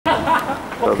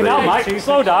Fucking hell, mate,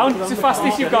 slow down. It's the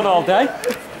fastest you've gone all day.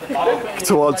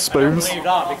 Towards Spoons. I believe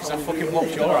that because I fucking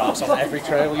whooped your ass on every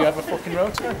trail you ever fucking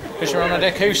rode to. Because you're on an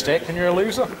acoustic and you're a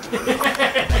loser.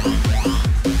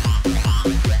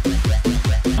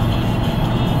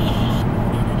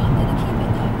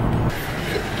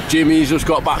 Jimmy's just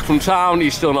got back from town,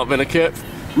 he's still not been a kip.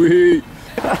 Wee!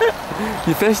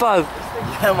 You pissed, lad?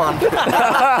 Yeah, man.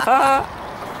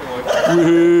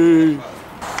 Wee!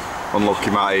 Unlucky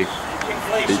Matty.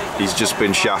 He's just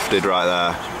been shafted right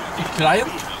there. He's crying?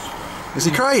 Is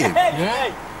he crying?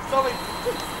 Yeah.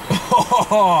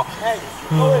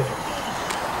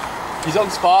 He's on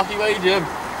Sparky way, Jim.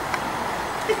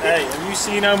 Hey, have you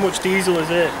seen how much diesel is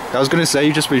it? I was going to say,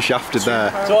 you've just been shafted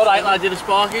there. It's alright, lad, did a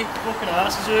Sparky? Fucking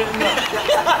ass is hurting that.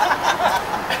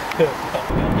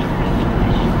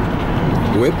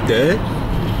 Whip there.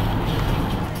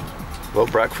 Little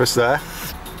breakfast there.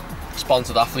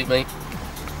 Sponsored athlete, mate.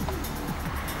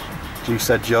 Juice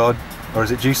said Jord, or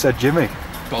is it Juice said Jimmy?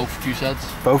 Both juice heads.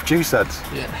 Both Juice heads?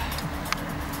 Yeah.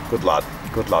 Good lad,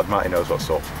 Matty knows what's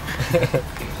up.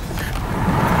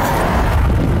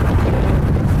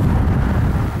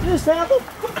 Just how the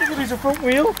fuck is a front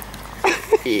wheel?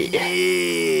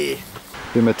 Yeah.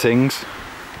 Do my tings.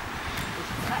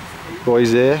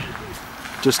 Boys here.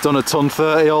 Just done a ton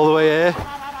 30 all the way here.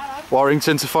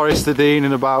 Warrington to Forester Dean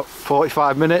in about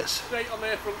 45 minutes. Straight on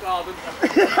their front garden.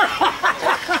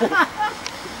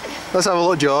 Let's have a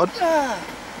look, Jord.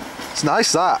 It's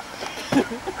nice that.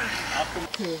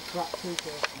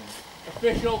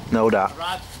 Official. No doubt.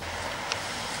 Rad.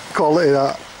 Quality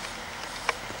that.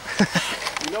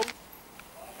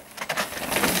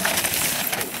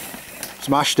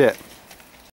 Smashed it.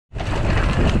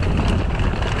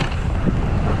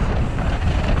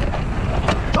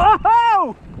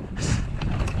 Oh!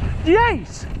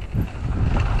 Yes!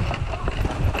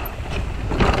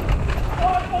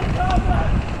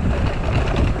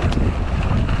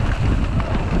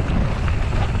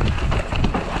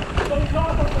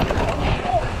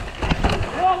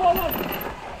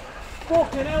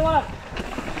 Fucking hell, lad.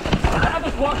 I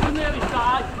just watched him nearly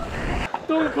die.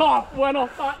 Dunk off, went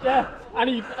off that, yeah.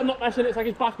 And I'm not messing, it's like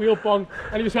his back wheel bung.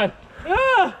 And he just went,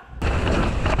 ah!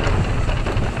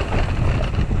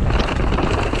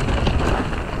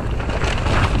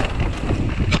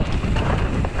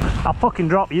 I'll fucking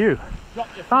drop you.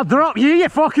 I'll drop you, you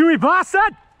fucking wee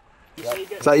bastard!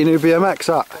 Is that your new BMX,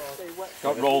 that?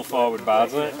 Got roll forward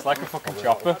bars in it. It's like a fucking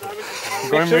chopper.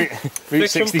 I'm going route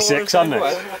 66 on it.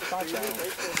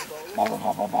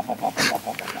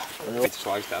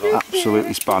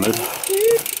 Absolutely spannered.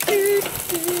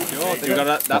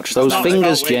 Watch those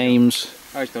fingers, James.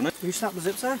 Who snapped the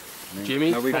zips there?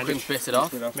 Jimmy, fucking bit it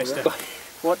off.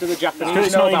 What do the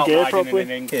Japanese know about riding in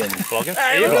England? Vlogging?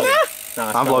 Are you vlogging?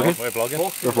 I'm vlogging. We're vlogging.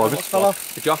 We're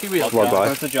vlogging. The jockey wheel. Vlog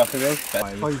by. the jockey wheel?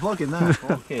 Oh, you're vlogging there?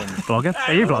 Vlogging?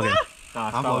 Are you vlogging?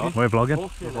 I'm vlogging. We're vlogging.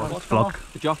 Vlog.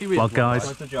 The jockey wheel. Vlog,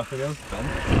 guys. the jockey wheel?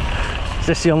 Is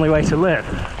this the only way to live?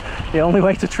 The only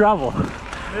way to travel?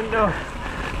 Didn't know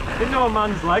a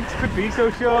man's legs could be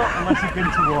so short unless he'd been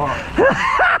to war.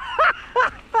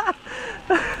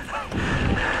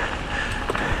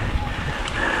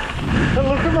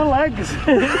 Look at my legs!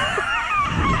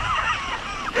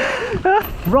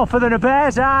 Rougher than a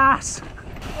bear's ass!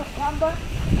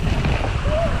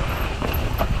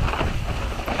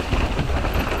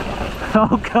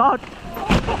 Oh God!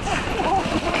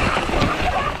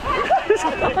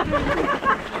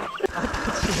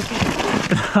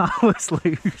 That was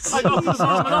loose.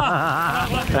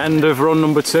 End of run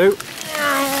number 2.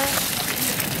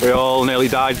 We all nearly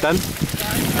died then.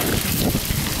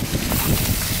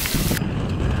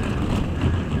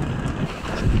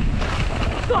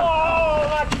 Oh,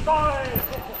 that's fine!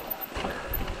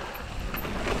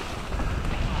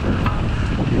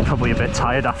 You're probably a bit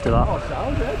tired after that.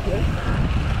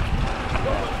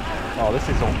 Oh, this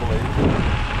is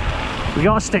unbelievable. We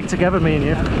gotta stick together, me and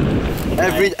you.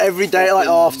 Every day at like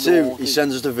 2:30, he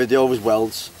sends us the video of his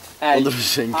welds under the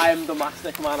sink. I am the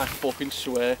mastic man, I fucking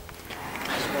swear.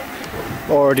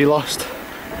 Already lost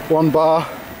 1 bar.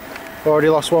 Already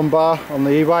lost 1 bar on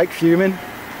the e-bike, fuming.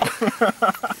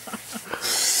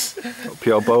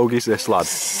 Pure bogies, this lad.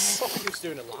 He was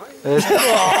doing a line.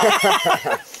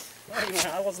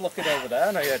 I was looking over there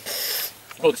and I had...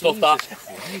 Good stuff, that.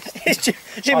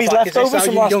 Jimmy's leftovers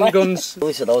from last night. Guns.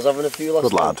 He said I was having a few last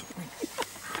Good lad.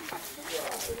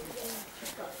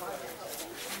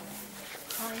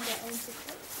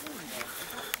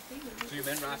 Zoom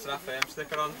in right to that firm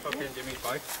sticker on fucking Jimmy's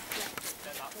bike.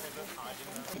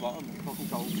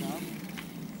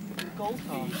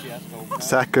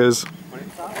 Seckers.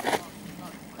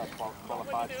 Oh,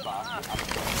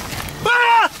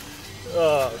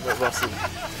 I've got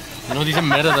massive. You know, there's a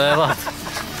mirror there, lad.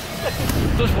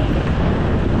 Just one.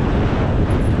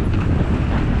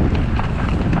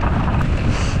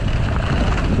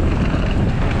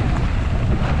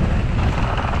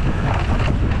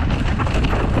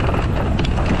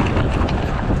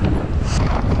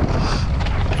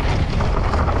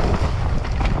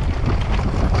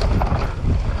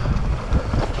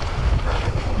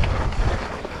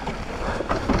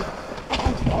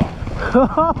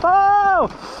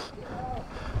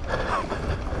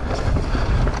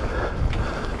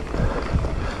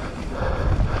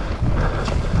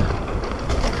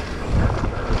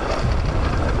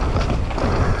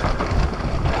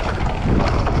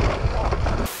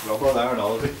 Robbo there and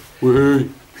holiday. Woohoo!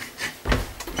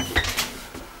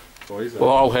 Boys,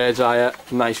 Oh, heads are ya.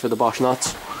 Nice for the Bosch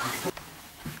nuts.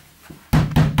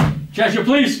 Cheshire,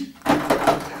 please.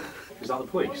 Is that the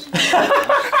police?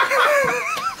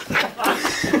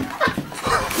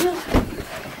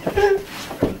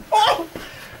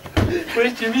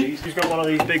 Where's Jimmy? He's got one of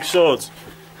these big swords.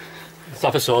 Let's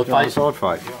have a sword Fight. fight. Sword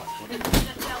fight.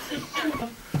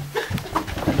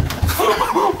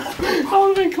 I would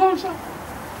have been closer.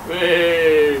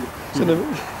 Hey.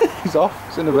 He's off.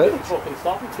 It's in a bit. Fucking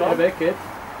stop it, In a John. bit, kid.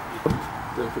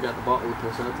 Don't forget the bottle of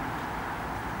piss head.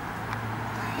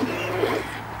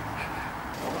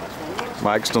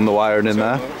 Mike's done the wiring in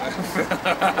there.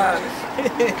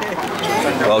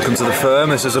 Welcome to the firm.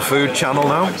 This is a food channel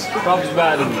now. Probably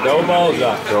better than dough balls,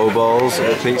 that. Dough balls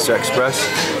at the Pizza Express.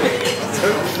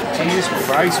 Jesus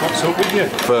Christ, what's up with you?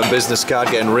 Firm business card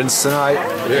getting rinsed tonight.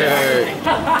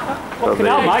 Fucking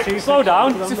hell, Mike, slow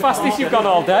down. It's the fastest you've gone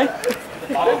all day.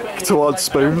 Towards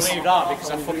spoons. I believe that because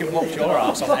I fucking whooped your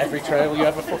ass on every trail you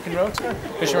ever fucking rode to.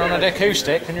 Because you're on an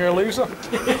acoustic and you're a loser.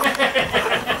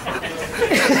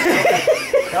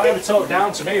 Don't ever talk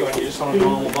down to me when you're just on a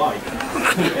normal bike.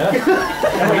 Yeah?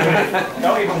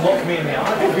 Don't even look me in the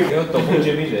eye. You're double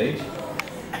Jimmy's age.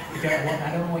 I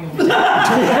don't know what you want.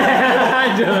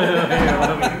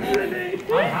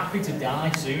 I'm happy to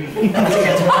die soon.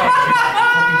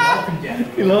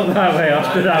 You look that way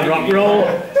after that rock roll.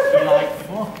 You're like,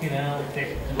 fucking hell,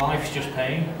 life's just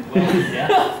pain. Well,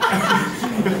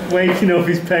 yeah. Waking up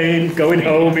is pain, going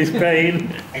home is pain.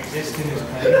 Existing is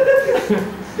pain.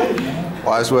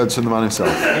 Wise words from the man himself.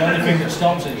 The only thing that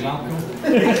stops it is alcohol.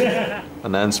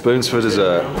 And then spoons for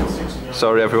dessert.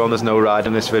 Sorry everyone, there's no ride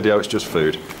in this video, it's just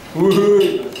food.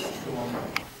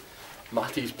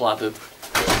 Matty's bladdered.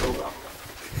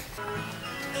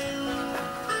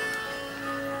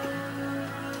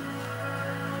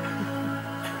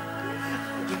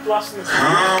 Just blasting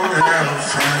the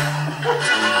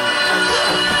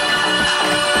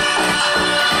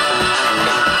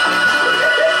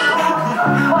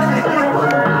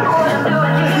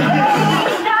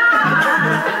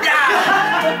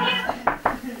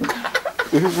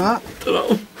Who's that?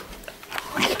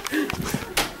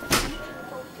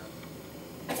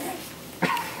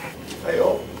 Hey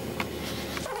up.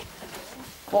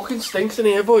 Fucking stinks in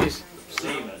here, boys.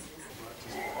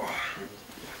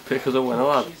 Pick us a winner,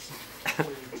 lad.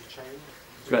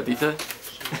 Ready to?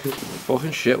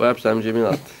 Fucking shit webs them, Jimmy,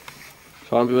 lad.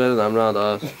 Can't be wearing them round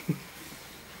ours.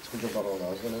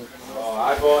 Oh,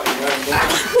 I bought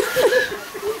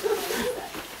it.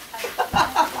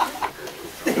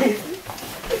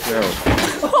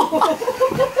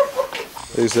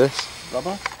 Who's this?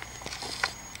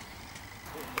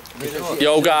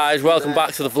 Yo guys, welcome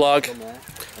back to the vlog.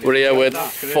 We're here with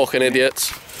fucking idiots.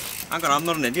 Hang on, I'm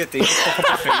not an idiot. These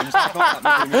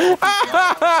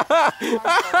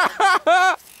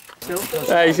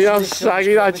Hey, see how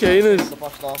saggy that chain is?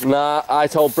 Nah, I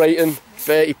told Brayton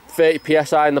 30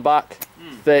 psi in the back,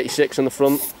 36 in the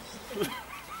front.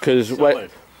 Cause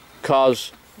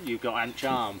You've got ant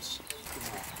charms.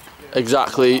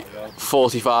 exactly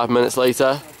 45 minutes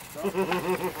later. We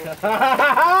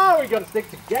gotta stick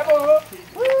together.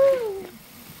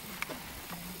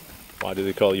 Why do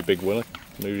they call you Big Willie?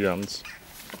 Move your hands.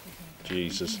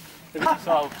 Jesus.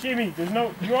 So, Jimmy,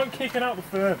 you aren't kicking out the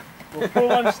firm. We'll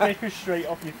pull on stickers straight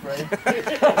off your frame.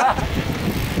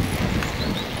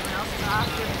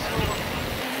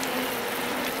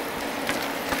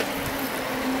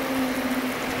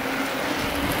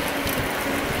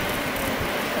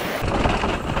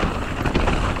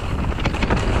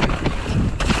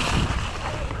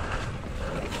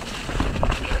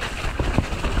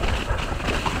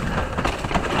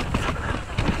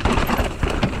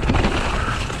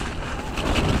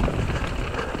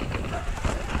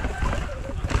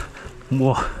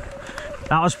 Whoa,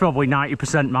 that was probably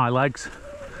 90% my legs.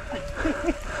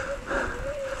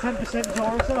 10%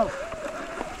 more or so.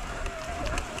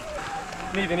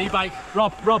 Need an e-bike.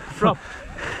 Rob.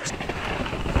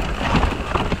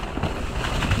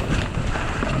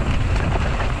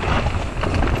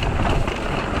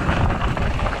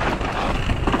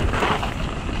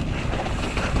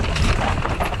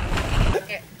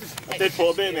 I did put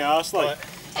a bit in my arse, like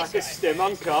a stim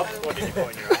on cob. What did you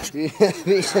put in your arse?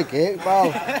 It's a gate,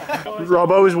 pal.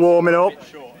 Robbo was warming up.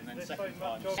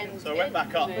 So I went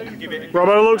back up.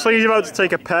 Robbo looks like he's about to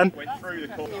take a pen.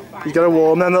 He's got to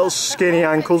warm them little skinny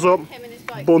ankles up.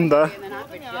 Bunda.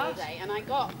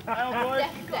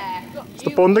 It's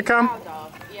the Bunda cam.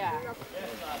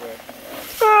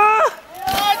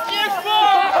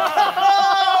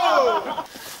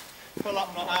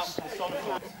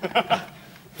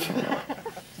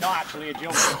 Not actually a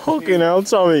jump. Fucking hell,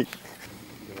 Tommy.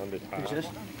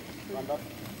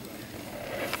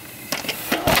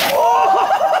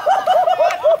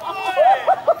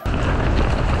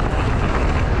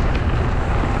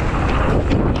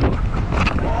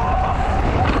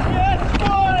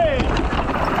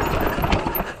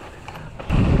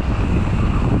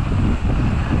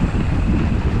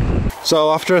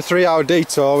 So after a 3-hour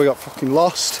detour we got fucking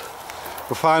lost.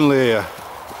 We're finally here.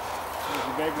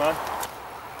 Big man.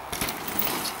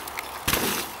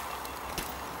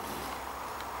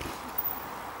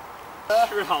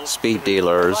 Speed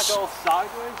dealers.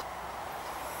 Sideways.